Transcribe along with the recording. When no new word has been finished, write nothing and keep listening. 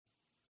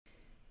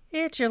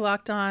It's your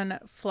Locked On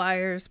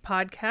Flyers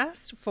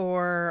podcast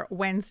for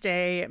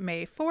Wednesday,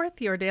 May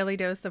 4th, your daily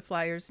dose of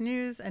Flyers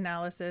news,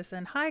 analysis,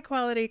 and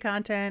high-quality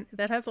content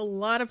that has a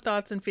lot of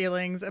thoughts and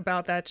feelings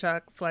about that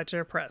Chuck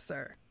Fletcher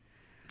presser.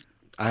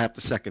 I have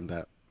to second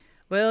that.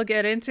 We'll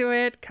get into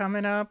it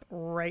coming up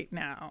right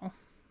now.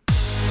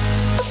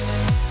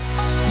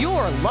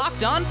 Your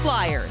Locked On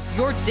Flyers,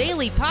 your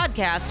daily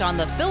podcast on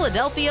the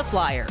Philadelphia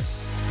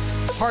Flyers.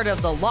 Part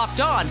of the Locked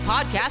On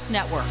Podcast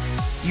Network.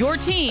 Your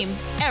team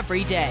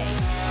every day.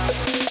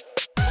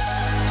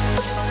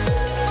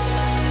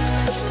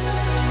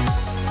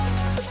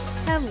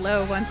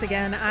 Hello once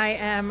again. I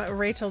am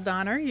Rachel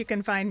Donner. You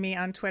can find me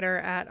on Twitter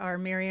at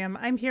rmiriam.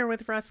 I'm here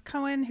with Russ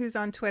Cohen, who's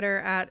on Twitter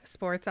at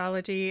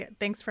Sportsology.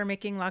 Thanks for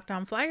making Locked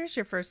On Flyers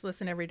your first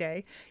listen every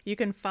day. You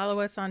can follow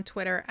us on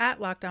Twitter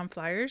at Locked On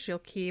Flyers. You'll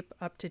keep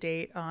up to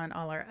date on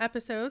all our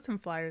episodes and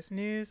Flyers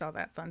news, all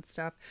that fun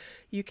stuff.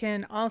 You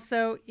can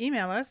also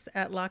email us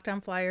at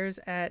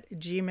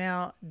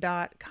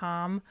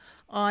lockedonflyers@gmail.com.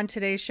 On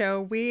today's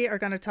show, we are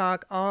going to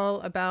talk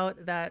all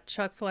about that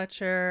Chuck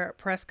Fletcher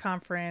press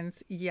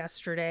conference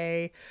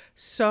yesterday.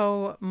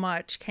 So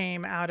much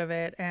came out of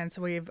it, and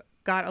so we've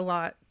got a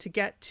lot to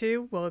get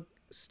to. We'll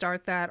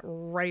start that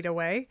right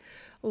away.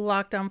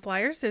 Locked On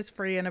Flyers is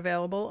free and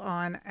available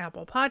on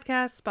Apple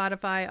Podcasts,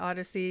 Spotify,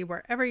 Odyssey,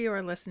 wherever you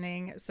are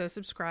listening. So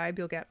subscribe.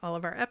 You'll get all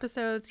of our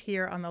episodes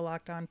here on the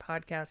Locked On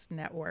Podcast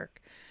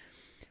Network.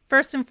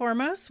 First and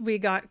foremost, we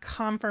got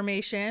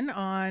confirmation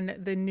on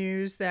the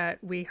news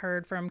that we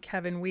heard from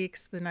Kevin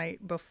Weeks the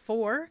night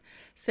before,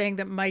 saying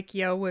that Mike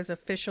Yeo was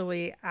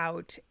officially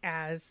out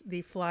as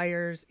the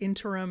Flyers'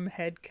 interim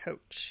head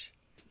coach.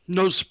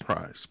 No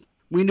surprise.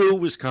 We knew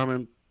it was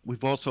coming.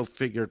 We've also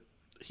figured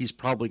he's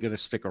probably going to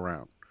stick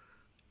around.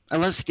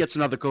 Unless he gets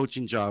another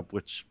coaching job,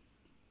 which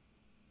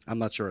I'm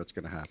not sure it's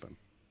going to happen.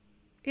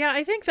 Yeah,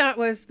 I think that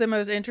was the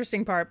most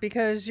interesting part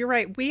because you're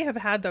right. We have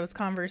had those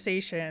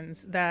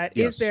conversations that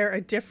Yes. Is there a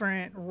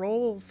different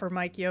role for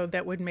Mike Yeo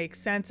that would make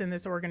sense in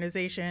this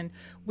organization?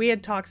 We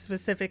had talked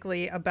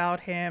specifically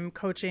about him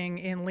coaching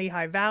in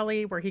Lehigh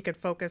Valley where he could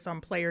focus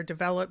on player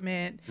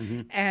development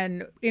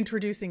and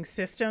introducing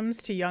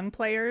systems to young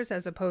players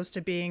as opposed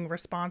to being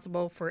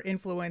responsible for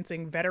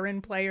influencing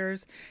veteran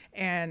players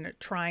and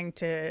trying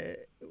to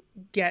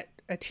get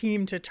a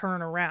team to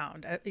turn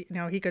around.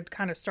 He could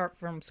kind of start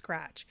from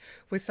scratch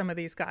with some of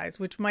these guys,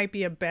 which might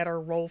be a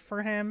better role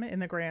for him in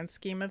the grand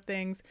scheme of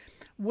things.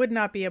 Would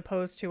not be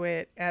opposed to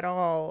it at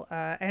all.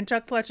 And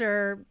Chuck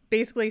Fletcher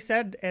basically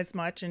said as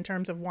much in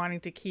terms of wanting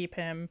to keep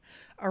him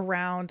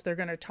around. They're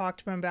going to talk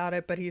to him about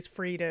it, but he's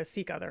free to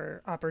seek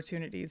other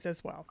opportunities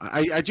as well.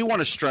 I do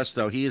want to stress,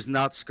 though, he is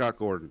not Scott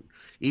Gordon.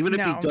 Even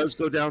if he does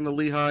go down to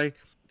Lehigh,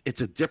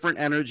 it's a different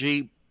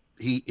energy.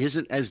 He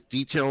isn't as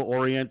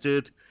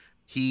detail-oriented.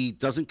 He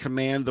doesn't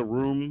command the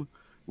room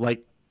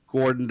like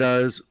Gordon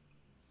does.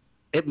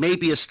 It may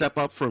be a step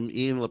up from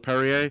Ian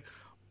LaPerriere,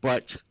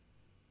 but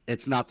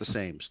it's not the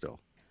same still.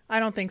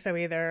 I don't think so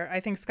either. I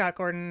think Scott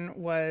Gordon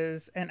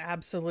was an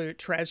absolute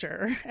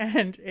treasure,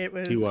 and it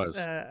was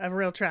a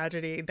real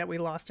tragedy that we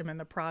lost him in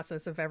the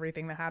process of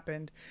everything that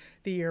happened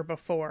the year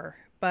before.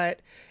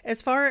 But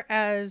as far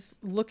as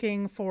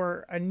looking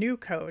for a new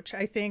coach,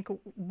 I think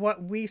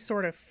what we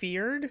sort of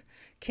feared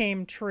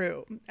came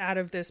true out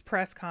of this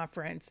press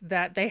conference,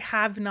 that they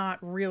have not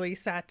really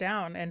sat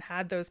down and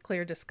had those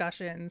clear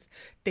discussions.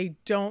 They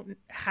don't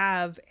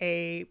have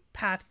a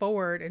path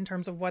forward in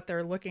terms of what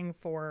they're looking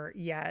for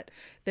yet.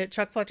 That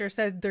Chuck Fletcher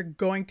said they're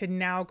going to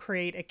now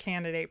create a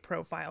candidate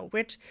profile,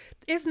 which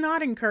is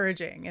not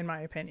encouraging in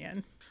my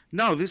opinion.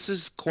 No, this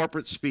is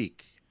corporate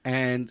speak,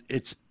 and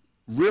it's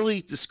really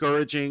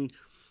discouraging,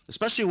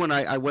 especially when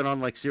I went on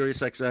like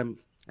SiriusXM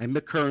and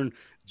Mick Kern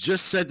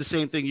just said the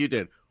same thing you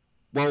did.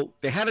 Well,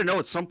 they had to know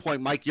at some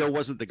point Mike Yeo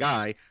wasn't the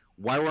guy.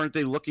 Why weren't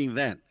they looking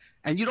then?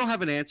 And you don't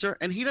have an answer,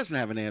 and he doesn't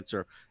have an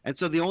answer. And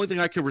so the only thing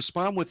I can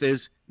respond with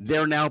is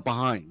they're now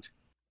behind.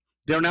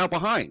 They're now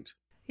behind.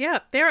 Yeah,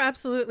 they're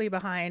absolutely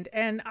behind.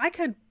 And I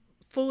could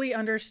fully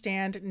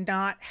understand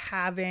not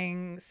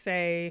having,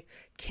 say,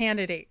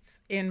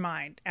 candidates in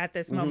mind at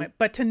this moment,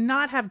 but to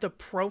not have the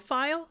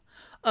profile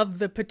of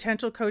the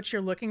potential coach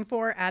you're looking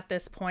for at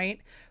this point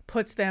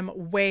puts them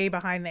way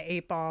behind the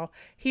eight ball.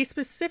 He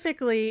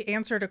specifically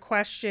answered a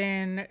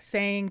question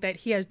saying that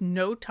he has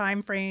no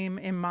time frame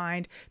in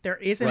mind. There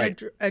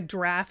isn't a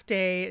draft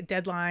day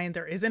deadline.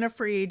 There isn't a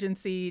free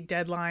agency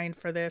deadline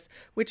for this,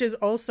 which is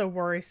also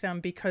worrisome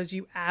because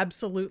you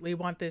absolutely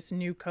want this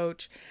new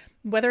coach.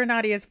 Whether or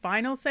not he has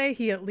final say,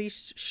 he at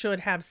least should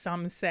have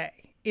some say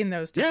in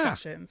those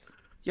discussions.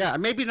 Yeah,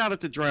 maybe not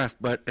at the draft,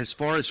 but as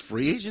far as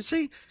free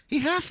agency, he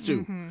has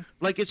to.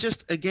 Like, it's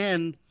just,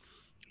 again,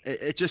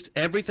 it just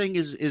everything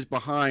is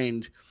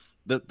behind.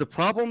 The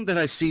problem that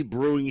I see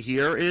brewing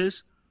here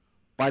is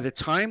by the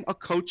time a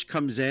coach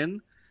comes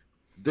in,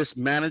 this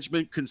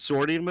management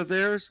consortium of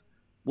theirs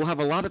will have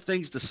a lot of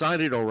things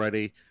decided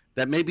already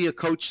that maybe a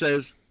coach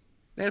says,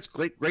 that's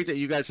great that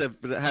you guys have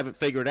it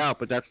figured out,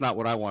 but that's not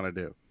what I want to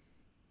do.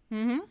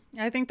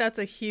 I think that's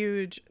a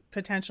huge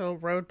potential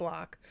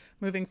roadblock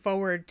moving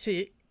forward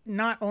to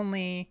not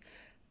only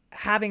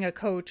having a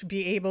coach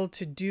be able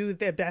to do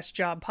the best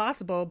job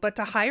possible, but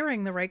to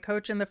hiring the right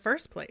coach in the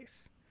first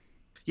place.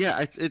 Yeah,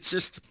 it's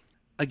just,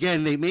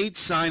 again, they made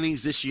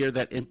signings this year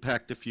that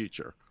impact the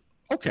future.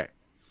 Okay.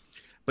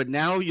 But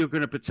now you're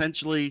going to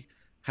potentially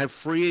have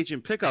free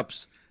agent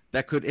pickups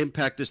that could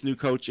impact this new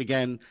coach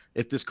again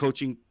if this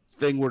coaching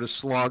thing were to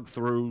slog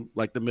through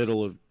like the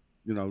middle of,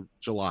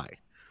 July,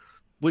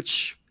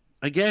 which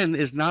again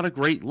is not a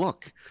great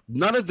look.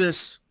 None of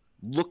this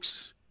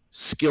looks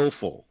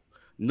skillful.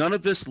 None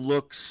of this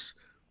looks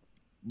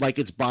like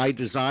it's by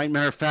design.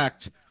 Matter of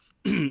fact,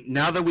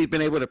 now that we've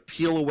been able to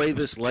peel away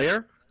this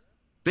layer,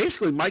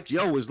 basically Mike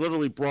Yeo was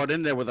literally brought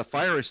in there with a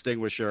fire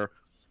extinguisher,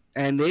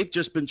 and they've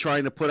just been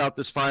trying to put out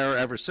this fire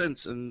ever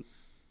since. And,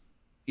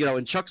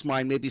 in Chuck's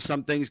mind, maybe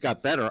some things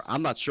got better.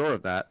 I'm not sure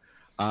of that.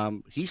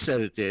 He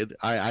said it did.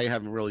 I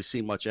haven't really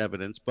seen much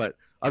evidence, but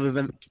other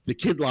than the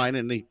kid line,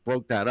 and they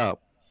broke that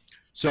up.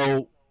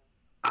 So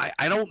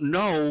I don't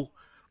know.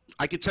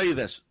 I can tell you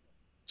this,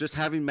 just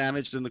having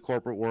managed in the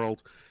corporate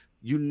world,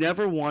 you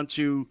never want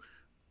to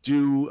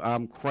do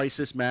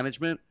crisis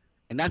management.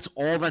 And that's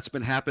all that's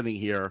been happening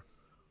here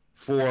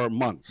for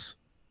months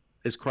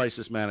is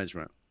crisis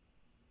management.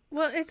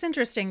 Well, it's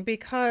interesting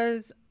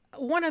because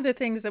one of the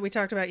things that we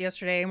talked about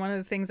yesterday, and one of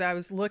the things I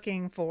was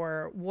looking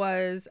for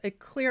was a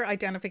clear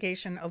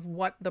identification of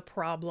what the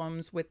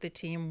problems with the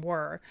team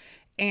were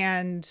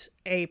and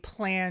a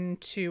plan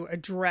to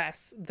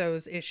address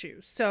those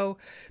issues. So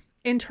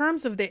in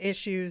terms of the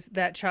issues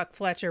that Chuck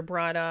Fletcher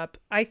brought up,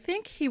 I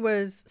think he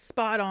was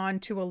spot on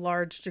to a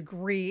large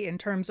degree in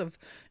terms of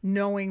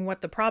knowing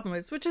what the problem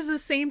is, which is the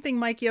same thing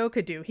Mike Yeo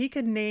could do. He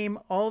could name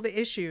all the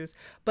issues,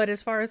 but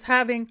as far as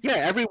having... Yeah,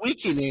 every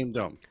week he named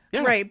them.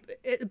 Yeah. Right.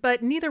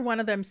 But neither one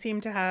of them seem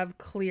to have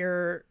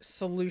clear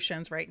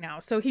solutions right now.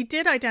 So he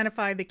did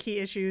identify the key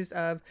issues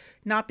of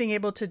not being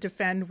able to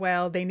defend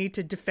well. They need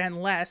to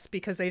defend less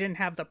because they didn't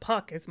have the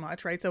puck as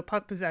much, right? So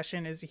puck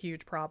possession is a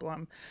huge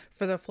problem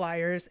for the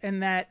Flyers,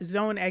 and that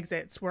zone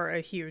exits were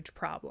a huge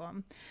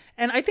problem.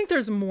 And I think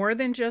there's more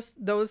than just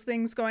those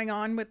things going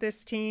on with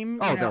this team.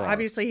 Oh,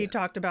 obviously he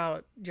talked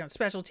about,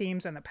 special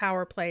teams and the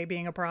power play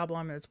being a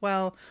problem as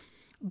well.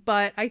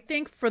 But I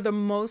think for the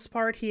most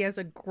part, he has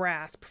a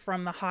grasp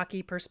from the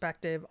hockey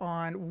perspective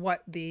on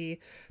what the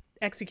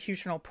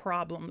executional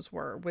problems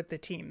were with the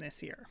team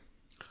this year.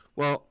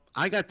 Well,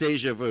 I got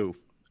deja vu,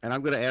 and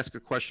I'm going to ask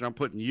a question. I'm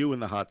putting you in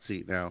the hot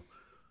seat now.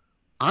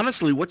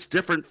 Honestly, what's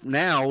different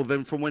now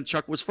than from when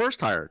Chuck was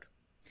first hired?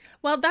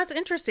 Well, that's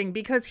interesting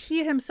because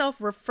he himself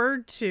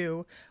referred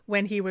to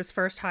when he was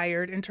first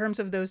hired in terms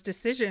of those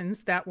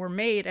decisions that were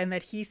made and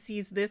that he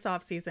sees this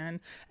offseason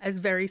as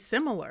very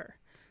similar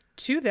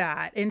to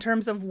that in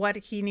terms of what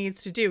he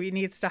needs to do. He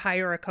needs to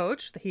hire a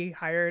coach. He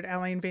hired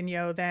Alain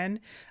Vigneault then.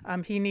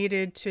 He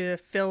needed to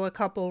fill a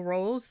couple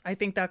roles. I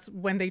think that's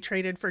when they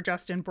traded for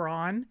Justin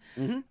Braun.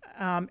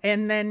 Mm-hmm.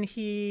 And then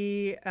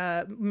he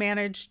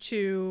managed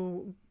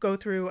to go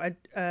through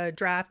a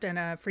draft and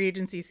a free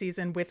agency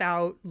season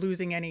without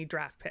losing any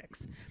draft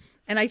picks.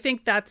 And I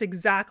think that's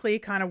exactly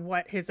kind of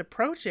what his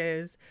approach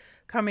is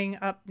coming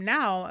up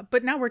now,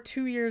 but now we're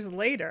 2 years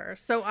later.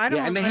 So I don't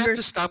and they have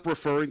to stop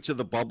referring to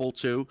the bubble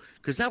too,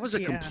 because that was a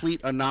complete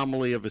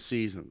anomaly of a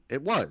season.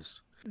 It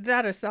was.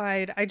 That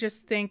aside, I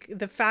just think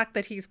the fact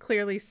that he's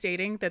clearly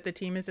stating that the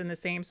team is in the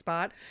same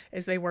spot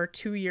as they were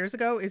 2 years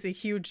ago is a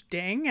huge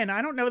ding. And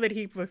I don't know that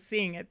he was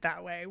seeing it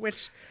that way,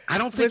 which I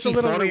don't think he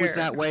thought weird. It was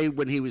that way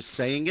when he was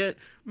saying it,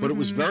 but it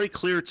was very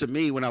clear to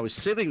me when I was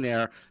sitting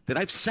there that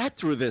I've sat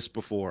through this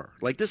before.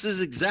 Like, this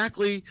is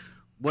exactly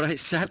what I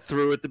sat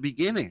through at the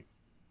beginning.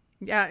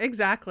 Yeah,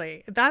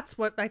 exactly. That's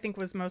what I think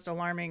was most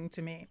alarming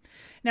to me.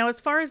 Now, as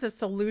far as the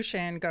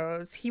solution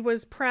goes, he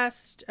was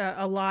pressed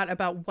a lot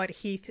about what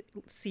he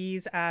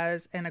sees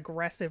as an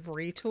aggressive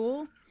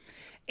retool.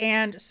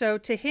 And so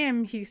to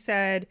him, he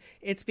said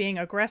it's being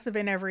aggressive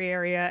in every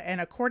area.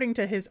 And according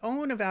to his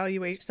own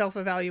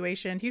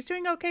self-evaluation, he's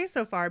doing okay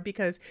so far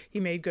because he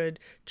made good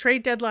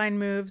trade deadline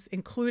moves,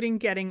 including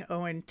getting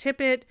Owen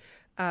Tippett,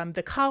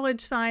 the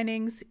college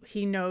signings.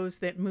 He knows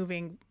that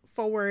moving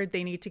forward,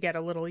 they need to get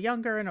a little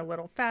younger and a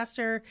little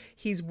faster.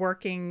 He's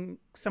working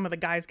some of the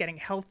guys getting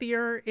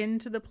healthier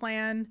into the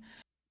plan.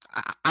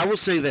 I will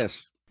say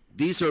this.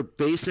 These are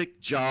basic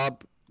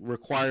job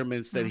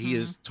requirements that he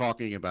is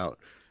talking about.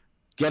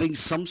 Getting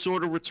some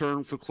sort of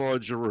return for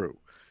Claude Giroux.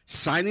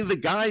 Signing the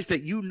guys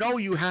that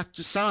you have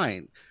to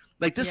sign.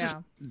 Like, this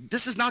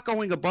is not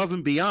going above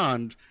and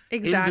beyond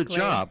in the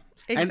job.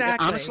 Exactly. And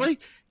honestly,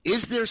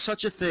 is there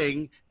such a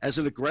thing as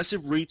an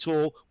aggressive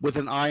retool with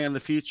an eye on the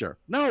future?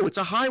 No, it's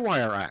a high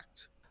wire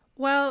act.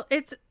 Well,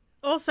 it's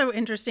also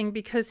interesting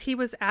because he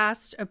was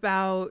asked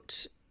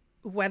about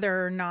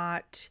whether or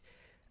not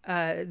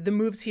the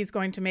moves he's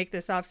going to make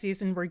this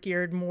offseason were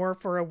geared more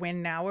for a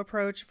win now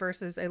approach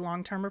versus a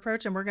long-term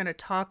approach. And we're going to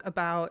talk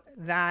about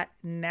that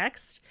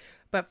next.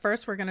 But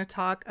first, we're going to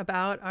talk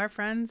about our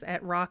friends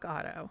at Rock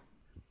Auto.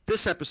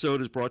 This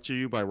episode is brought to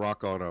you by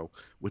Rock Auto.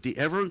 With the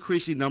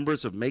ever-increasing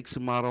numbers of makes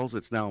and models,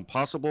 it's now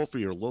impossible for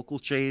your local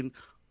chain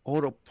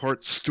auto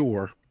parts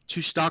store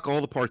to stock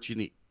all the parts you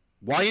need.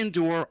 Why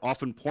endure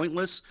often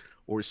pointless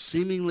or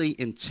seemingly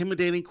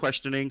intimidating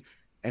questioning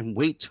and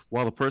wait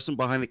while the person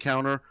behind the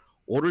counter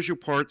orders your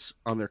parts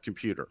on their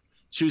computer,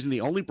 choosing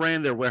the only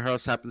brand their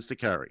warehouse happens to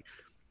carry?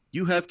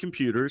 You have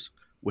computers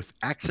with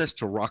access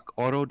to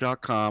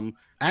rockauto.com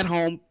at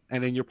home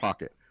and in your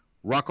pocket.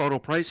 Rock Auto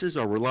prices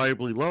are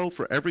reliably low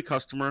for every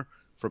customer,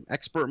 from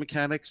expert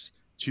mechanics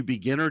to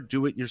beginner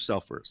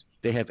do-it-yourselfers.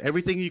 They have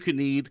everything you can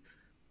need: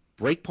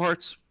 brake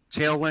parts,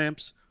 tail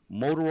lamps,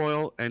 motor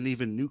oil, and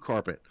even new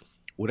carpet.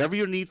 Whatever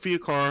you need for your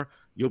car,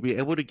 you'll be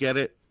able to get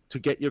it to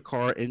get your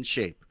car in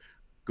shape.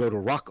 Go to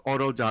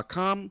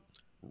rockauto.com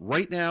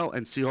right now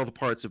and see all the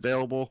parts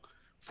available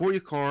for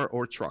your car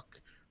or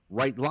truck.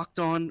 Write Locked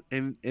On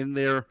in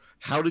their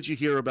How Did You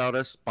Hear About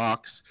Us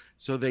box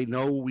so they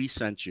know we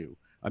sent you.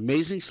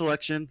 Amazing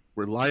selection,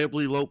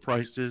 reliably low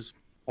prices,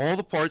 all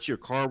the parts your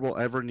car will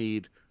ever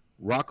need.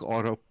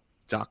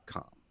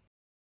 rockauto.com.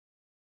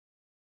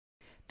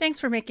 Thanks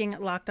for making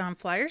Locked On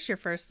Flyers your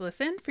first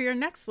listen. For your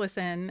next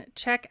listen,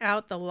 check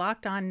out the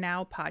Locked On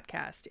Now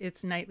podcast.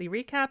 It's nightly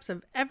recaps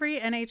of every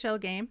NHL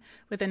game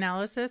with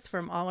analysis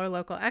from all our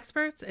local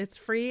experts. It's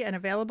free and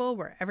available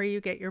wherever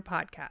you get your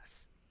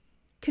podcasts.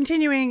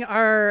 Continuing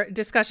our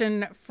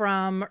discussion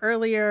from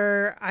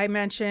earlier, I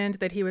mentioned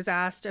that he was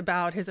asked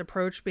about his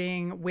approach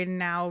being win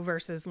now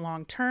versus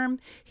long term.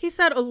 He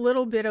said a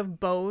little bit of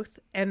both,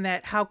 and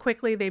that how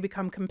quickly they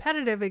become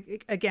competitive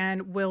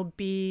again will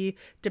be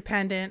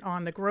dependent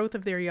on the growth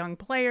of their young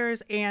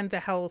players and the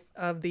health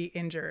of the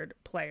injured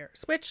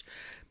players, which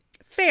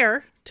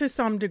fair to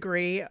some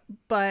degree,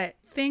 but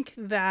think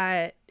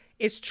that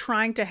it's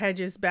trying to hedge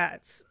his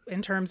bets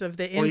in terms of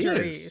the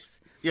injuries.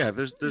 Yeah,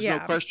 there's no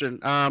question.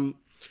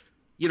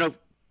 You know,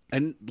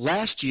 and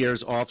last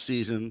year's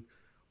offseason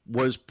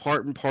was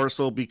part and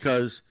parcel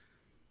because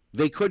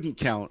they couldn't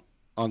count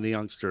on the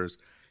youngsters.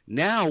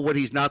 Now what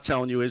he's not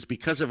telling you is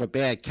because of a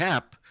bad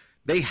cap,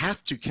 they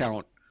have to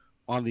count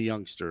on the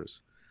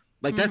youngsters.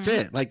 Like, that's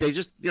it. Like, they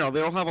just, they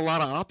don't have a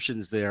lot of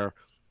options there.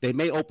 They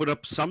may open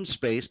up some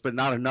space, but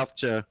not enough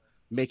to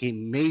make a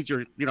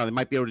major, they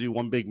might be able to do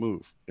one big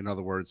move, in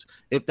other words,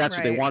 if that's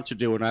what they want to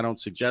do, and I don't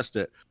suggest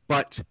it.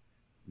 But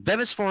then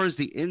as far as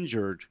the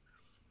injured,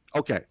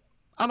 okay,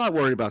 I'm not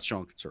worried about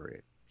Sean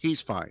Couturier. He's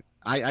fine.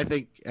 I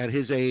think at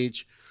his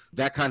age,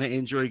 that kind of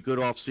injury, good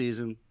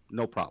offseason,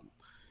 no problem.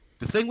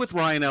 The thing with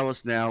Ryan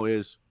Ellis now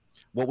is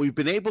what we've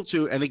been able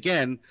to, and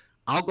again,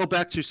 I'll go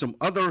back to some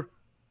other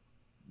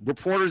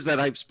reporters that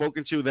I've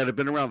spoken to that have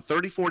been around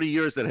 30, 40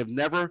 years that have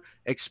never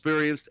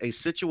experienced a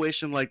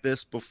situation like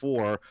this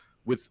before,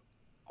 with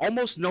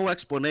almost no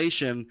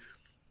explanation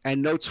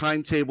and no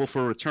timetable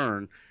for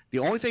return. The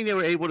only thing they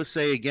were able to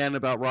say again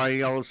about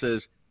Ryan Ellis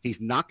is he's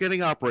not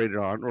getting operated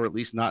on, or at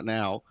least not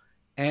now.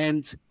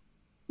 And,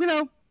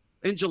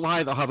 in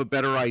July, they'll have a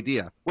better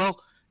idea.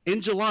 Well,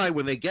 in July,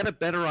 when they get a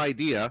better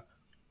idea,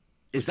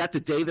 is that the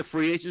day the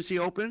free agency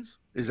opens?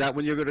 Is that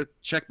when you're going to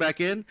check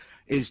back in?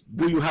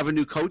 Will you have a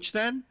new coach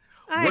then?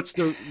 What's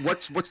the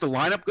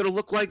lineup going to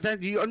look like then?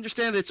 Do you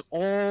understand? It's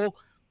all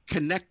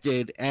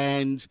connected,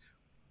 and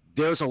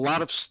there's a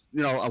lot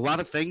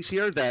of things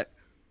here that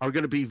are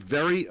going to be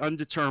very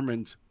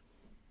undetermined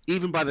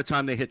even by the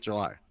time they hit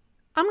July.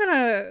 I'm going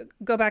to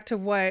go back to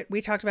what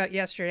we talked about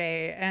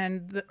yesterday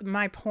and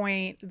my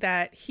point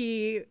that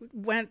he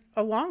went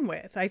along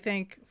with, I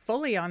think,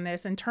 fully on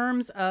this in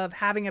terms of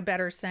having a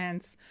better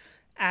sense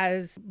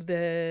as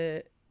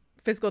the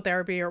physical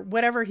therapy or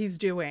whatever he's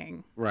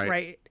doing.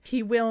 Right.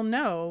 He will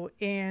know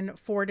in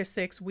 4 to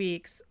 6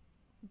 weeks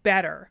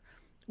better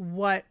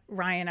what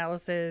Ryan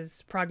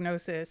Ellis's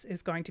prognosis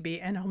is going to be,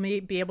 and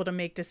he'll be able to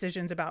make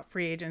decisions about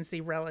free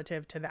agency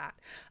relative to that.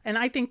 And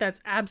I think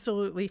that's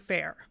absolutely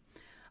fair.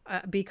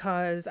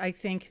 Because I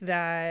think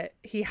that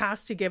he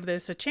has to give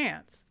this a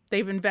chance.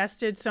 They've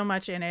invested so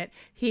much in it.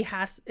 It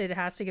has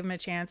to give him a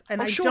chance.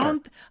 And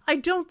I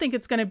don't think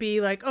it's going to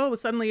be like, oh,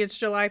 suddenly it's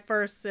July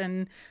 1st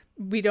and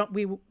we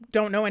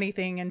don't know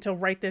anything until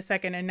right this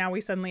second, and now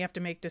we suddenly have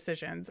to make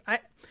decisions.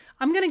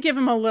 I'm going to give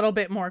him a little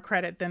bit more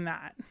credit than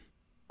that.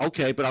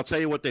 Okay, but I'll tell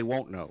you what they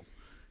won't know.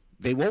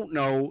 They won't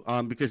know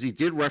because he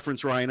did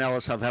reference Ryan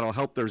Ellis, how that'll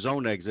help their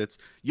zone exits.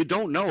 You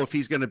don't know if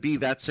he's going to be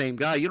that same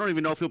guy. You don't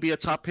even know if he'll be a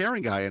top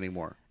pairing guy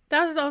anymore.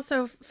 That is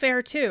also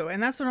fair, too.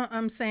 And that's what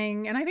I'm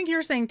saying. And I think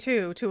you're saying,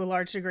 too, to a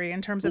large degree,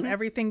 in terms of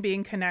everything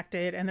being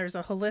connected and there's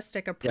a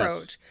holistic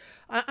approach.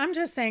 Yes. I'm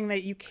just saying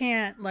that you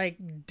can't,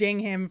 ding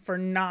him for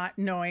not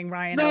knowing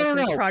Ryan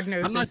Ellis'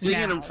 prognosis. I'm not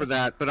dinging him for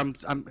that. But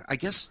I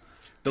guess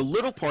the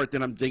little part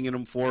that I'm dinging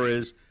him for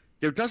is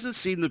there doesn't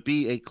seem to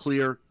be a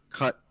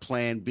clear-cut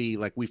plan B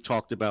like we've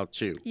talked about,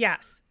 too.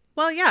 Yes.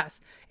 Well,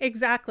 yes,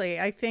 exactly.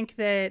 I think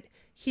that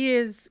he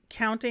is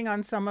counting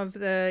on some of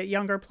the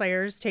younger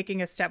players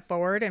taking a step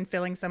forward and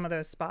filling some of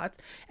those spots.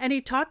 And he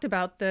talked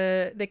about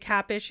the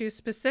cap issues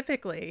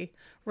specifically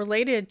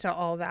related to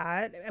all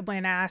that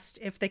when asked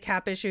if the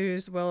cap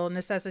issues will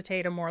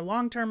necessitate a more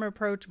long-term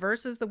approach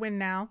versus the win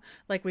now,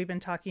 like we've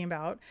been talking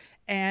about.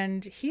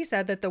 And he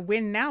said that the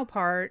win now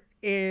part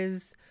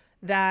is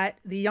that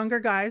the younger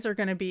guys are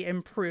going to be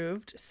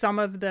improved. Some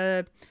of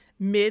the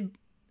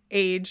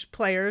mid-age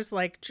players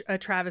like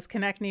Travis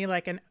Konechny,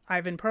 like an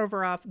Ivan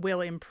Provorov,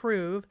 will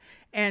improve.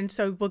 And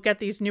so we'll get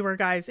these newer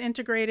guys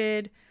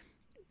integrated.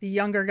 The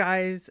younger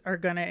guys are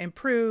going to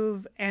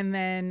improve, and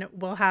then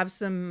we'll have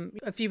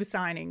a few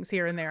signings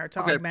here and there to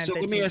augment so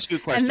the let me team. ask you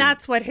a question. And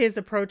that's what his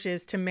approach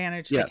is to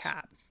manage the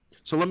cap.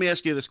 So let me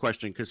ask you this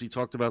question, because he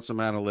talked about some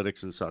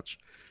analytics and such.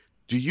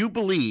 Do you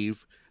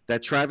believe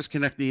that Travis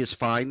Konechny is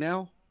fine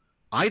now?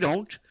 I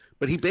don't,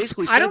 but he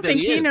basically said I don't that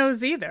think he is.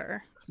 Knows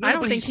either. No, I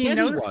don't think he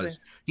knows. He was.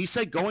 He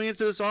said going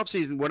into this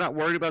offseason, we're not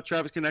worried about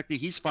Travis Konechny.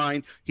 He's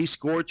fine. He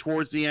scored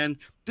towards the end.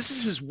 This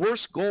is his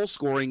worst goal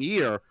scoring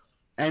year.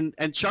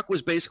 And Chuck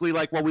was basically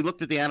like, well, we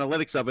looked at the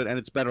analytics of it and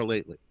it's better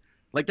lately.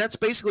 Like, that's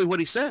basically what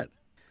he said.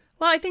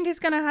 Well, I think he's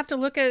going to have to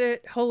look at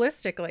it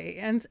holistically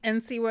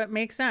and see what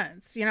makes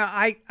sense. You know,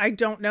 I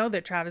don't know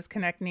that Travis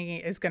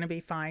Konechny is going to be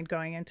fine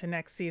going into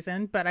next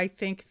season, but I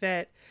think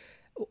that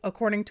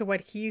according to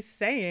what he's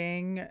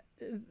saying,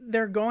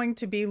 they're going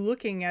to be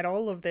looking at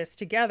all of this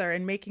together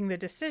and making the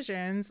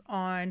decisions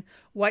on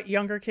what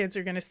younger kids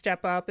are going to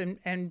step up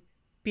and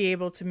be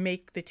able to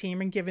make the team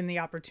and given the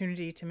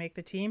opportunity to make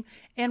the team,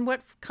 and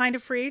what kind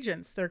of free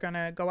agents they're going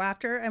to go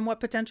after and what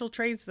potential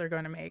trades they're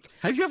going to make.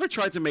 Have you ever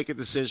tried to make a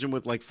decision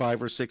with like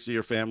 5 or 6 of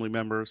your family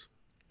members?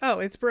 Oh,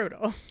 it's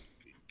brutal.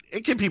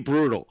 It can be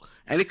brutal,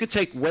 and it could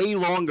take way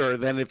longer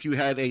than if you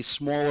had a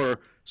smaller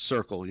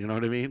circle. You know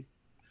what I mean?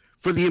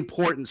 For the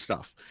important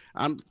stuff.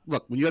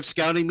 Look, when you have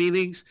scouting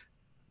meetings,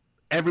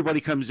 everybody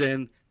comes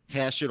in,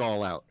 hash it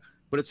all out.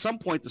 But at some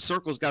point, the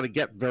circle's got to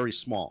get very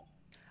small.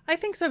 I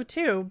think so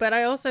too, but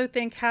I also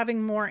think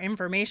having more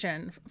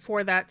information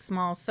for that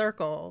small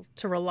circle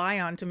to rely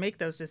on to make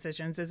those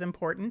decisions is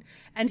important.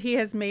 And he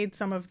has made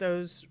some of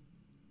those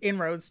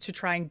inroads to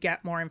try and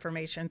get more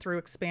information through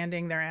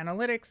expanding their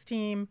analytics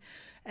team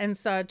and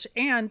such.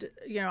 And,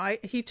 you know,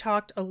 he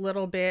talked a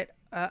little bit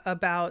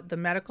about the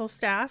medical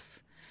staff.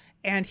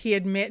 And he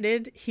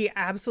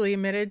absolutely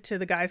admitted to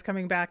the guys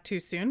coming back too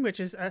soon, which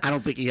is... I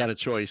don't think he had a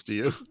choice, do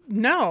you?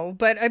 No,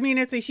 but I mean,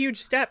 it's a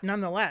huge step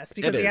nonetheless,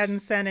 because he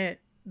hadn't sent it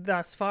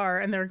thus far,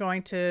 and they're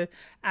going to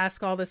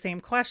ask all the same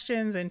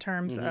questions in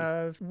terms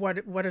of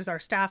what does our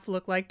staff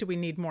look like? Do we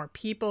need more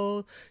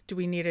people? Do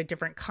we need a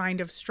different kind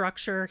of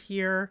structure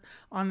here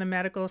on the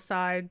medical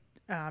side?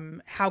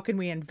 How can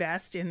we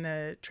invest in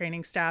the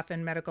training staff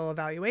and medical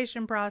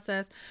evaluation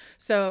process?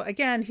 So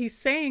again, he's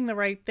saying the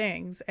right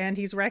things and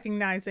he's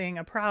recognizing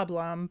a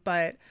problem,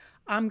 but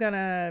I'm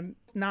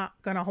not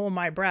gonna hold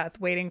my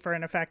breath waiting for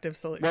an effective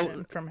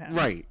solution from him.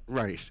 Right.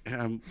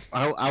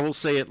 I will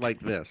say it like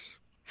this.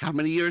 How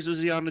many years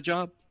was he on the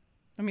job?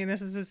 I mean,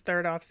 this is his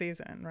third off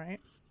season, right?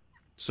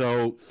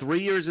 So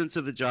 3 years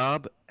into the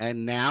job,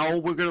 and now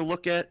we're going to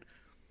look at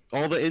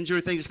all the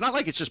injury things. It's not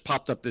like it's just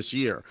popped up this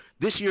year.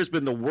 This year's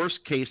been the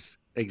worst case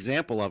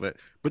example of it,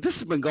 but this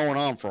has been going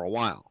on for a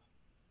while.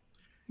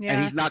 Yeah.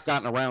 And he's not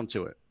gotten around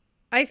to it.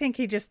 I think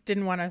he just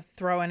didn't want to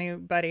throw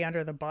anybody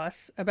under the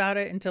bus about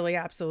it until he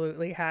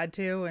absolutely had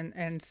to.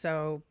 And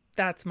so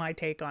that's my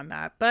take on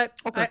that. But,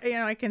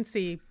 okay. I can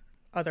see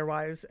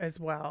otherwise as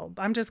well.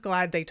 I'm just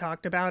glad they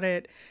talked about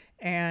it,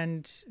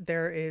 and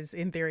there is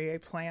in theory a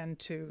plan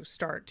to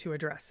start to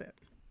address it.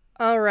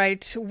 All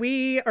right,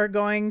 we are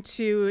going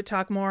to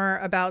talk more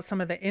about some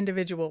of the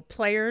individual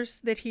players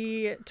that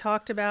he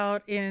talked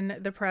about in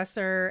the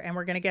presser, and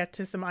we're going to get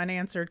to some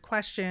unanswered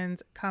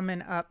questions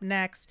coming up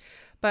next.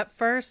 But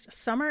first,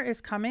 summer is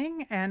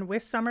coming, and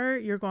with summer,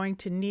 you're going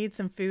to need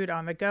some food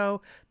on the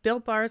go.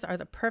 Built Bars are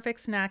the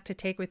perfect snack to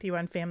take with you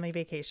on family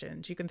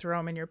vacations. You can throw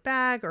them in your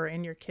bag or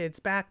in your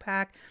kid's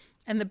backpack.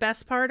 And the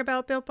best part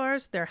about Built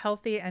Bars, they're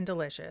healthy and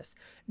delicious.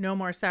 No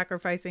more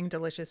sacrificing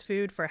delicious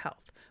food for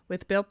health.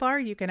 With Built Bar,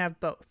 you can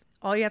have both.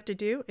 All you have to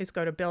do is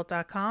go to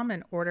Built.com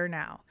and order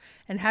now.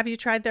 And have you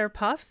tried their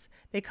puffs?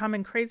 They come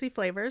in crazy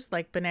flavors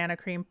like banana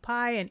cream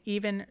pie and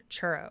even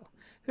churro.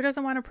 Who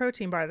doesn't want a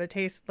protein bar that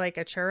tastes like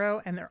a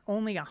churro, and they're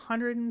only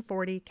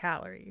 140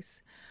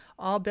 calories?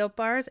 All Built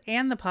Bars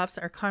and the puffs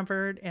are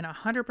covered in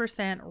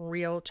 100%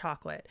 real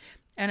chocolate.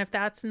 And if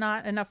that's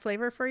not enough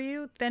flavor for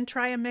you, then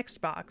try a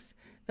mixed box.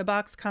 The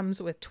box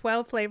comes with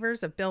 12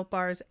 flavors of Built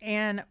Bars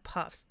and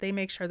puffs. They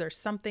make sure there's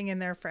something in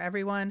there for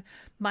everyone.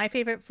 My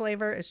favorite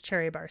flavor is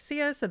Cherry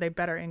Barcia, so they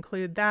better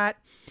include that.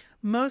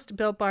 Most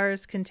Built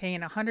Bars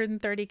contain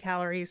 130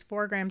 calories,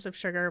 4 grams of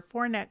sugar,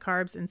 4 net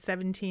carbs, and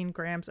 17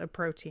 grams of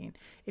protein.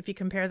 If you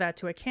compare that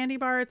to a candy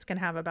bar, it's going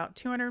to have about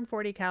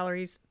 240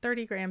 calories,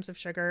 30 grams of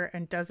sugar,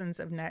 and dozens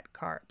of net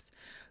carbs.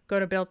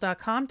 Go to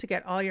Built.com to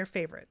get all your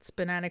favorites.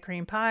 Banana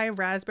cream pie,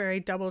 raspberry,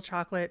 double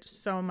chocolate,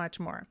 so much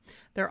more.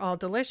 They're all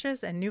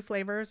delicious, and new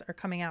flavors are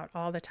coming out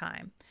all the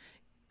time.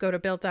 Go to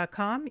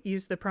Built.com,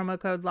 use the promo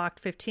code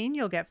LOCKED15,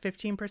 you'll get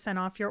 15%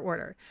 off your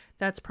order.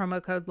 That's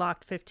promo code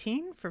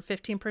LOCKED15 for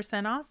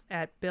 15% off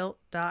at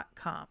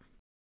Built.com.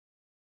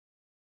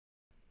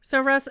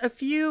 So, Russ, a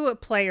few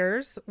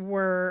players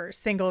were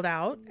singled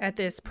out at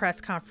this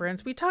press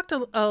conference. We talked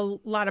a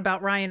lot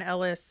about Ryan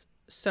Ellis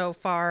so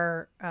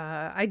far.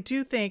 I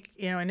do think,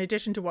 in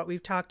addition to what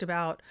we've talked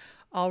about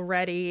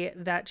already,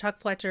 that Chuck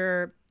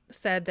Fletcher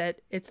said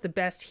that it's the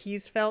best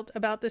he's felt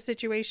about the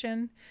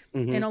situation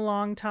in a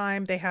long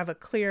time. They have a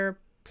clear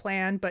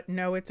plan, but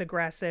no, it's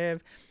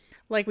aggressive.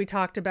 Like we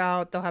talked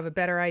about, they'll have a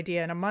better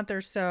idea in a month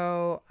or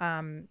so,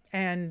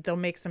 and they'll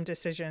make some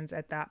decisions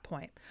at that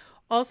point.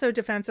 Also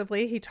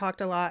defensively, he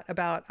talked a lot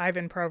about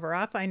Ivan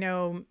Provorov. I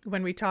know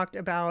when we talked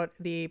about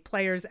the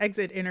players'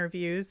 exit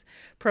interviews,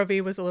 Provy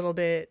was a little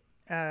bit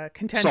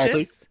contentious.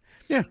 Salty.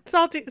 Yeah.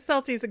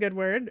 Salty is a good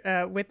word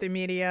with the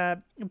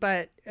media.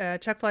 But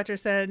Chuck Fletcher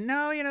said,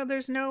 no,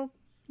 there's no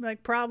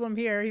problem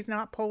here. He's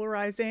not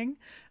polarizing.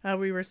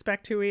 We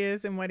respect who he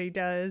is and what he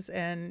does,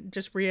 and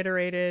just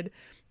reiterated,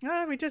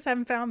 we just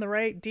haven't found the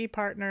right D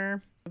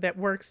partner that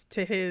works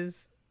to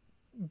his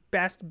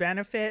best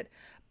benefit.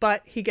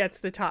 But he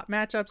gets the top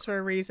matchups for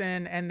a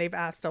reason, and they've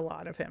asked a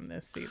lot of him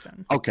this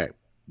season. Okay.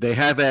 They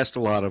have asked a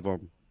lot of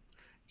him.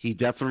 He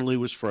definitely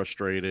was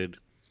frustrated.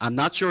 I'm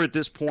not sure at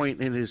this point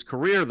in his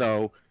career,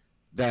 though,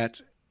 that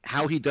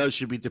how he does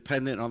should be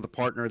dependent on the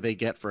partner they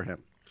get for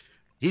him.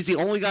 He's the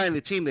only guy in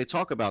the team they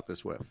talk about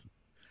this with.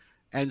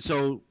 And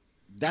so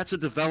that's a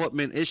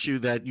development issue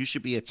that you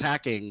should be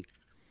attacking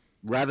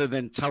rather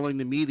than telling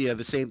the media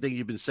the same thing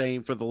you've been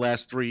saying for the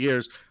last 3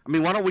 years. I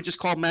mean, why don't we just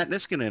call Matt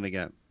Niskanen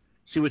again?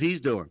 See what he's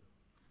doing.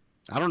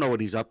 I don't know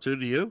what he's up to.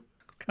 Do you?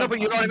 No,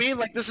 but you know what I mean?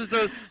 Like, this is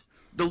the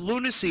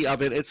lunacy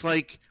of it. It's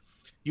like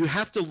you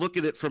have to look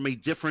at it from a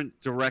different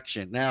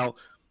direction. Now,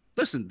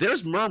 listen,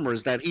 there's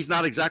murmurs that he's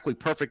not exactly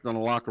perfect in the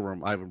locker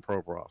room, Ivan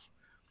Provorov.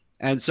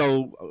 And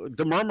so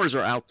the murmurs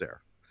are out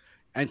there.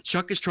 And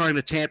Chuck is trying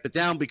to tamp it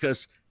down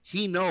because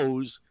he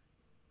knows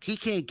he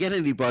can't get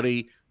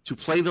anybody to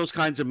play those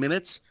kinds of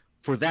minutes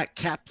for that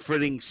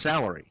cap-fitting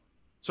salary.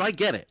 So I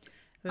get it.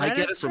 I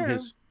get it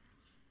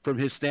from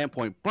his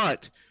standpoint.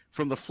 But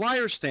from the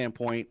Flyers'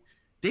 standpoint,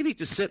 they need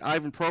to sit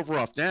Ivan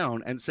Provorov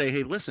down and say,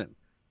 hey, listen,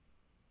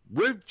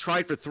 we've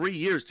tried for 3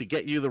 years to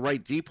get you the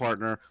right D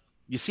partner.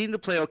 You seem to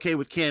play okay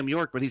with Cam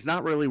York, but he's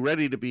not really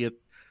ready to be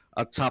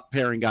a top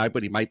pairing guy,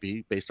 but he might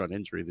be based on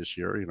injury this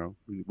year.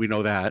 We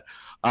know that.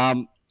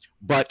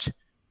 But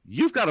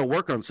you've got to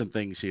work on some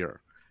things here.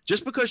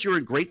 Just because you're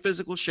in great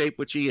physical shape,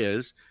 which he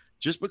is,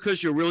 just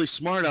because you're really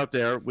smart out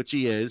there, which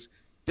he is,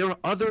 there are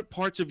other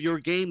parts of your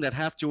game that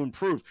have to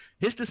improve.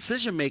 His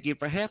decision-making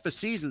for half a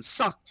season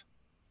sucked.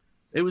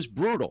 It was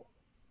brutal.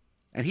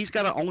 And he's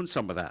got to own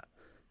some of that.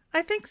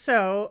 I think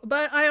so.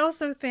 But I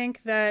also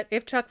think that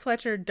if Chuck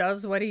Fletcher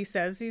does what he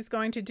says he's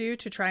going to do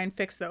to try and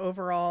fix the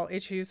overall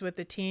issues with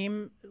the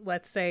team,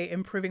 let's say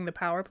improving the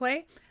power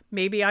play,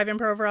 maybe Ivan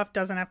Provorov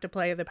doesn't have to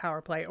play the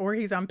power play, or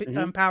he's on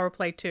power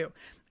play too.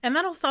 And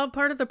that'll solve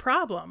part of the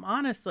problem,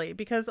 honestly,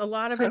 because a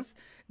lot of his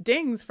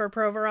dings for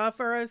Provorov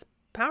are his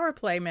power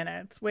play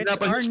minutes, which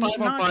but are his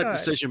 5-on-5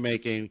 decision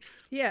making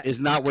is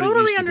not what it used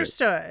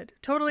to be.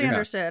 Totally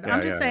understood.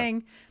 I'm just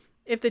saying,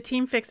 if the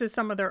team fixes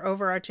some of their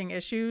overarching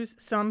issues,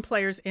 some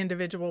players'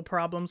 individual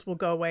problems will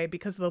go away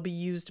because they'll be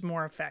used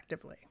more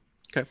effectively.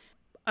 Okay.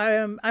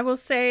 I will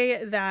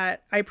say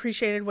that I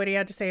appreciated what he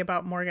had to say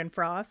about Morgan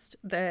Frost,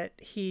 that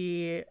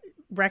he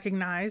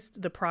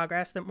recognized the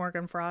progress that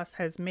Morgan Frost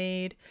has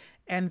made,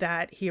 and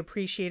that he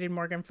appreciated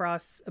Morgan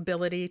Frost's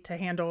ability to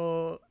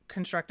handle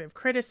constructive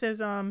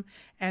criticism,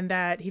 and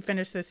that he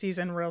finished the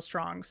season real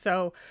strong.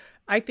 So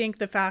I think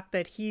the fact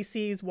that he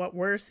sees what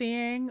we're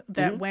seeing,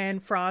 that when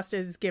Frost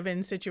is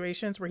given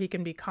situations where he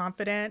can be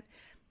confident,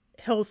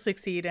 he'll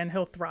succeed and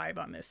he'll thrive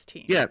on this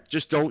team. Yeah,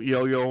 just don't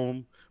yo-yo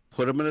him,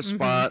 put him in a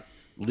spot,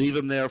 leave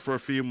him there for a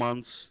few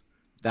months.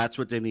 That's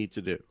what they need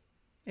to do.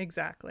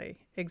 Exactly.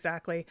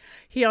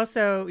 He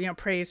also,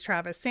 praised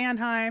Travis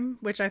Sanheim,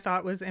 which I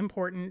thought was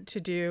important to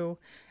do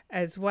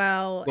as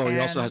well. Well, he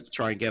also has to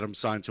try and get him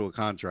signed to a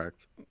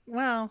contract.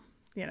 Well,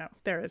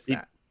 there is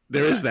that.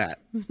 There is that.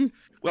 Well,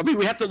 I mean,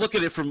 we have to look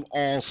at it from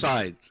all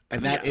sides,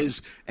 and that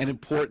is an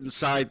important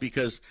side,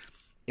 because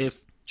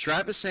if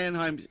Travis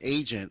Sanheim's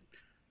agent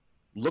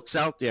looks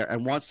out there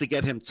and wants to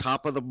get him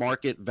top of the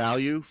market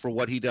value for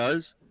what he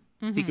does,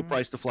 he could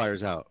price the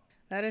Flyers out.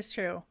 That is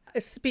true.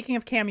 Speaking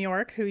of Cam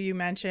York, who you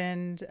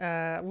mentioned,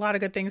 a lot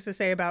of good things to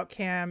say about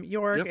Cam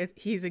York. Yep.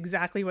 He's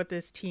exactly what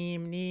this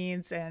team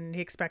needs, and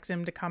he expects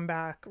him to come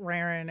back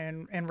raring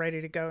and ready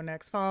to go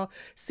next fall.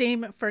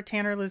 Same for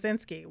Tanner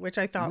Laczynski, which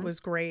I thought was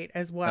great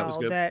as well.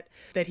 That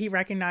he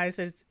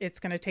recognizes it's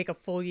going to take a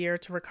full year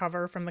to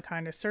recover from the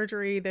kind of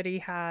surgery that he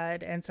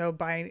had, and so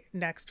by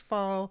next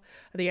fall,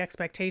 the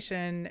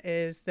expectation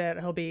is that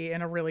he'll be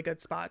in a really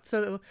good spot.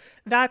 So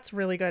that's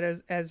really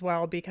good as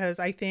well, because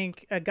I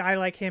think a guy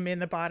like him in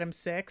the bottom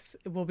six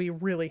will be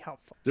really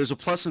helpful. There's a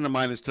plus and a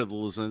minus to the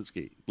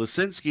Laczynski.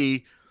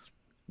 Laczynski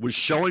was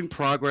showing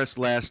progress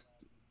last,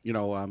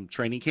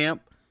 training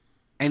camp,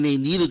 and they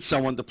needed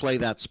someone to play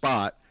that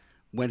spot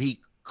when he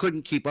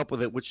couldn't keep up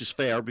with it, which is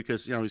fair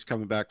because, he's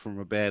coming back from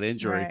a bad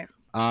injury.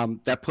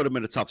 Right. That put him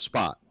in a tough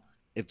spot.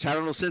 If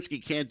Tanner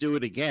Laczynski can't do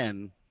it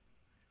again,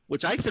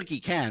 which I think he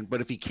can,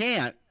 but if he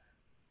can't,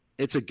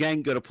 it's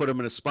again going to put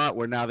him in a spot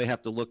where now they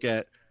have to look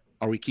at,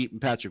 are we keeping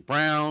Patrick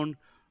Brown?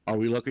 Are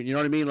we looking? You know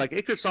what I mean? Like,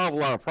 it could solve a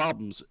lot of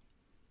problems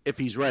if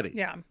he's ready.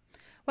 Yeah.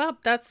 Well,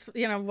 that's,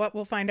 what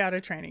we'll find out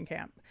at training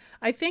camp.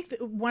 I think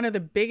that one of the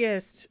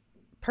biggest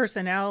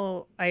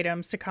personnel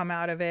items to come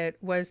out of it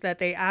was that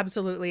they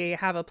absolutely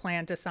have a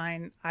plan to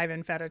sign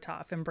Ivan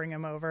Fedotov and bring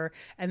him over,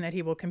 and that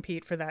he will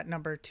compete for that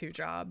number 2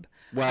 job.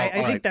 Well,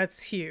 I think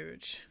that's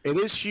huge. It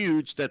is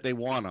huge that they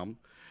want him.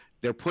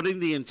 They're putting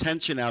the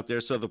intention out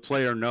there so the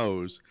player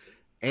knows.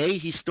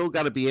 He's still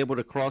got to be able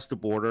to cross the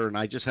border, and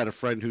I just had a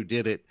friend who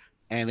did it,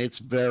 and it's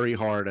very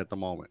hard at the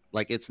moment.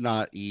 Like, it's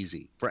not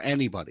easy for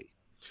anybody.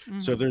 Mm-hmm.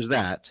 So there's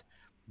that.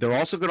 They're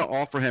also going to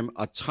offer him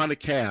a ton of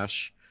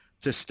cash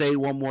to stay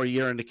one more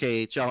year in the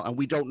KHL, and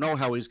we don't know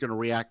how he's going to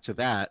react to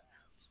that.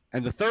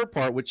 And the third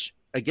part, which,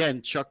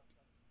 again, Chuck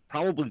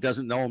probably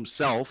doesn't know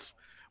himself,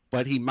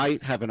 but he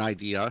might have an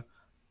idea.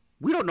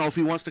 We don't know if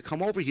he wants to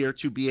come over here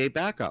to be a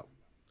backup.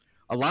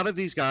 A lot of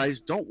these guys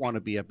don't want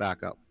to be a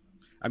backup.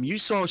 I mean, you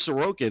saw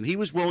Sorokin. He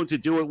was willing to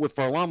do it with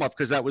Varlamov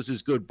because that was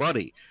his good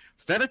buddy.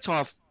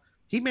 Fedotov,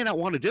 he may not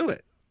want to do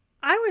it.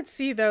 I would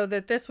see, though,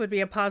 that this would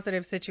be a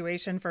positive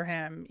situation for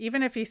him,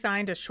 even if he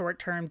signed a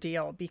short-term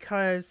deal,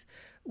 because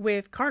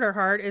with Carter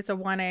Hart, it's a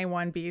 1A,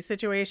 1B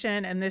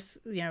situation, and this,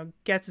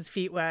 gets his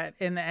feet wet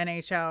in the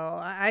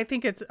NHL. I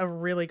think it's a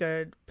really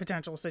good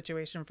potential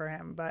situation for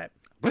him, but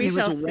he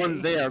was a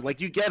 1 there. Like,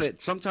 you get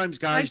it. Sometimes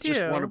guys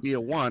just want to be a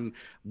 1.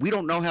 We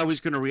don't know how he's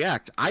going to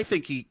react. I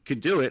think he can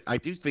do it. I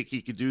do think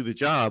he can do the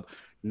job.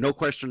 No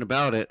question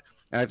about it.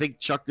 And I think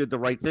Chuck did the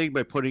right thing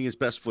by putting his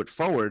best foot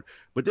forward.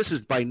 But this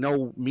is by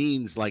no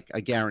means like a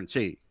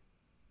guarantee.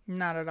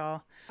 Not at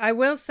all. I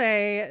will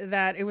say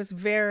that it was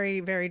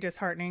very, very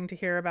disheartening to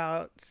hear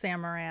about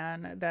Sam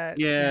Morin, that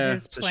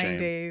his playing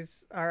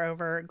days are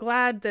over.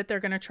 Glad that they're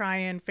going to try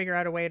and figure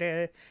out a way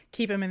to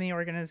keep him in the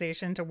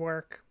organization, to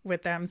work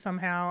with them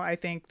somehow. I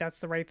think that's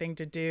the right thing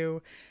to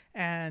do.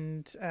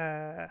 And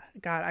God,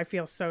 I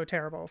feel so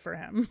terrible for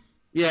him.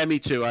 Yeah, me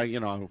too.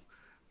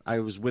 I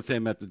was with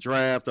him at the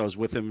draft. I was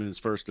with him in his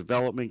first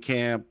development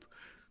camp.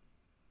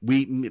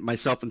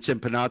 Myself and Tim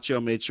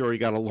Panaccio made sure he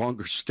got a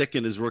longer stick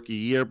in his rookie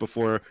year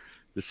before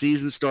the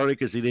season started,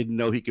 because he didn't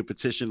know he could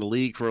petition the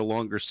league for a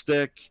longer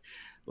stick.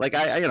 Like,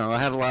 I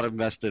had a lot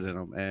invested in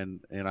him,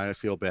 and I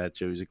feel bad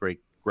too. He's a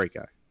great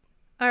guy.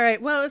 All right.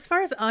 Well, as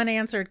far as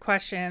unanswered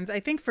questions, I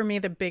think for me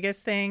the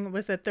biggest thing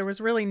was that there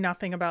was really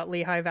nothing about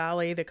Lehigh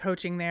Valley, the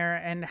coaching there,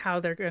 and how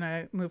they're going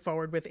to move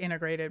forward with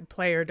integrated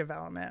player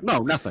development.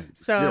 No, nothing.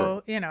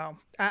 So,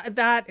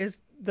 that is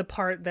the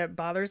part that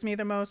bothers me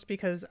the most,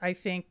 because I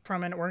think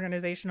from an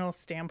organizational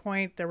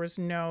standpoint, there was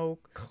no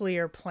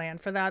clear plan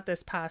for that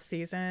this past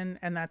season,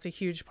 and that's a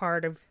huge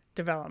part of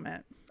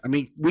development. I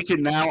mean, we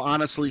can now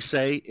honestly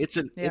say it's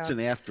an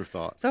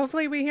afterthought. So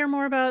hopefully we hear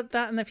more about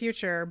that in the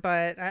future.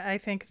 But I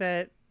think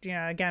that,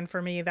 again,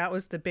 for me, that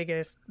was the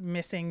biggest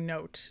missing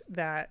note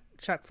that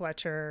Chuck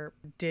Fletcher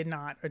did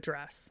not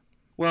address.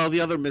 Well, the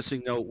other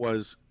missing note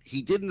was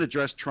he didn't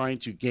address trying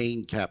to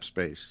gain cap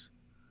space.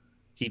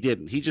 He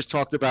didn't. He just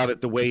talked about it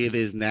the way it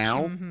is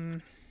now. Mm-hmm.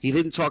 He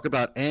didn't talk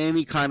about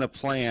any kind of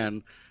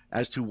plan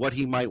as to what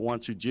he might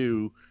want to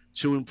do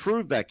to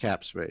improve that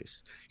cap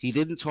space. He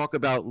didn't talk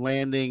about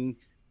landing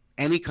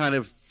any kind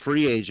of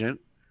free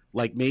agent,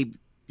 like maybe,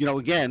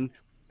 again,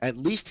 at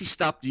least he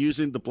stopped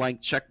using the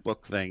blank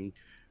checkbook thing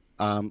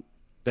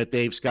that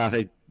Dave Scott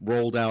had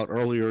rolled out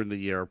earlier in the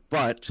year.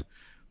 But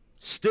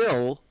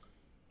still,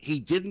 he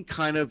didn't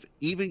kind of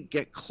even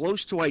get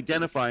close to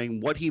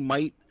identifying what he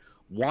might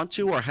want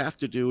to or have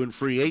to do in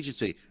free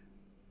agency.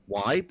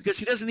 Why? Because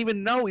he doesn't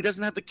even know. He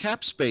doesn't have the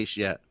cap space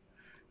yet.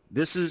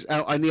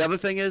 And the other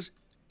thing is,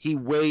 he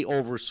way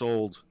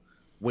oversold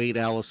Wade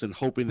Allison,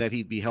 hoping that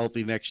he'd be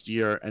healthy next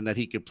year and that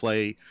he could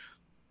play.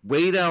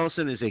 Wade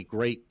Allison is a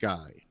great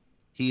guy.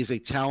 He is a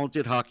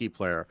talented hockey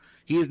player.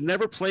 He has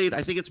never played,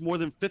 I think it's more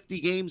than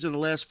 50 games in the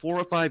last 4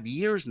 or 5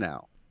 years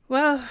now.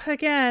 Well,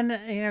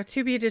 again,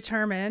 to be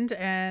determined,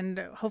 and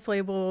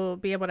hopefully we'll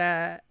be able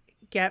to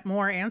get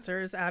more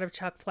answers out of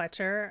Chuck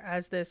Fletcher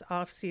as this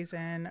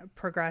offseason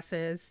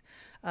progresses.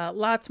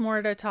 Lots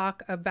more to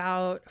talk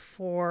about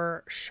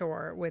for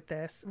sure with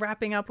this.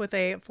 Wrapping up with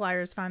a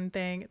Flyers fun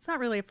thing. It's not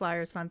really a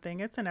Flyers fun thing.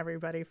 It's an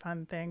everybody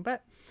fun thing.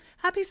 But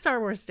happy Star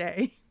Wars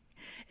Day.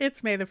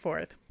 It's May the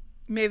 4th.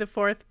 May the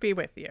 4th be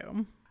with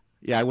you.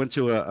 Yeah, I went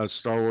to a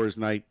Star Wars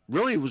night.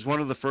 Really, it was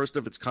one of the first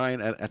of its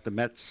kind at the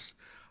Mets,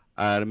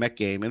 the Met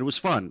game. And it was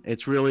fun.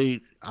 It's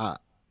really,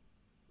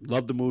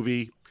 loved the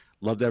movie.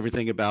 Loved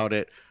everything about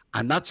it.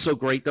 I'm not so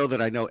great, though,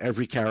 that I know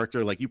every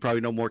character. Like, you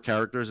probably know more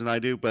characters than I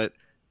do, but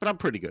I'm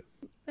pretty good.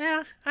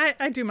 Yeah,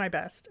 I do my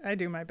best.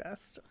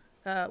 Last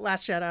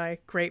Jedi,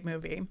 great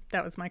movie.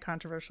 That was my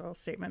controversial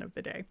statement of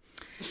the day.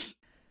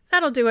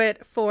 That'll do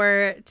it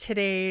for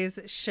today's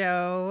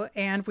show,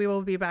 and we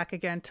will be back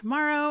again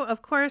tomorrow,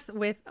 of course,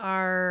 with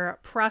our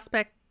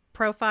prospect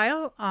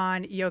profile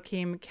on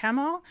Joakim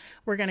Kemmel.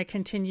 We're going to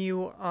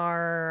continue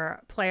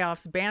our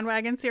playoffs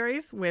bandwagon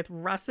series with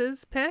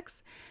Russ's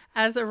picks.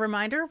 As a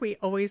reminder, we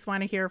always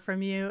want to hear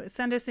from you.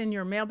 Send us in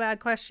your mailbag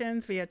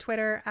questions via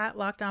Twitter at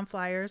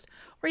LockedOnFlyers,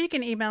 or you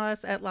can email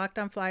us at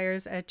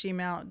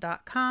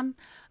lockedonflyers@gmail.com.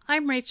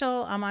 I'm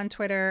Rachel. I'm on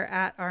Twitter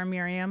at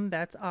rmiriam.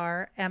 That's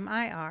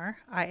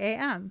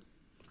RMIRIAM.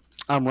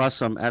 I'm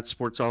Russ. I'm at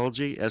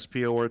Sportsology,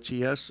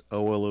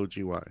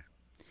 SPORTSOLOGY.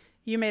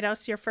 You made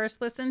us your first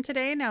listen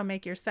today. Now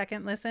make your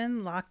second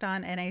listen Locked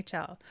On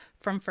NHL.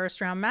 From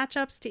first-round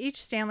matchups to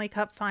each Stanley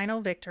Cup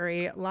final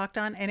victory, Locked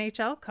On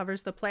NHL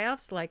covers the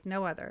playoffs like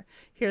no other.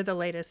 Hear the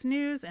latest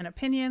news and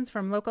opinions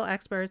from local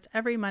experts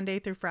every Monday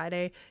through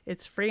Friday.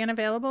 It's free and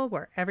available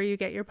wherever you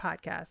get your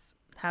podcasts.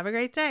 Have a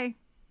great day.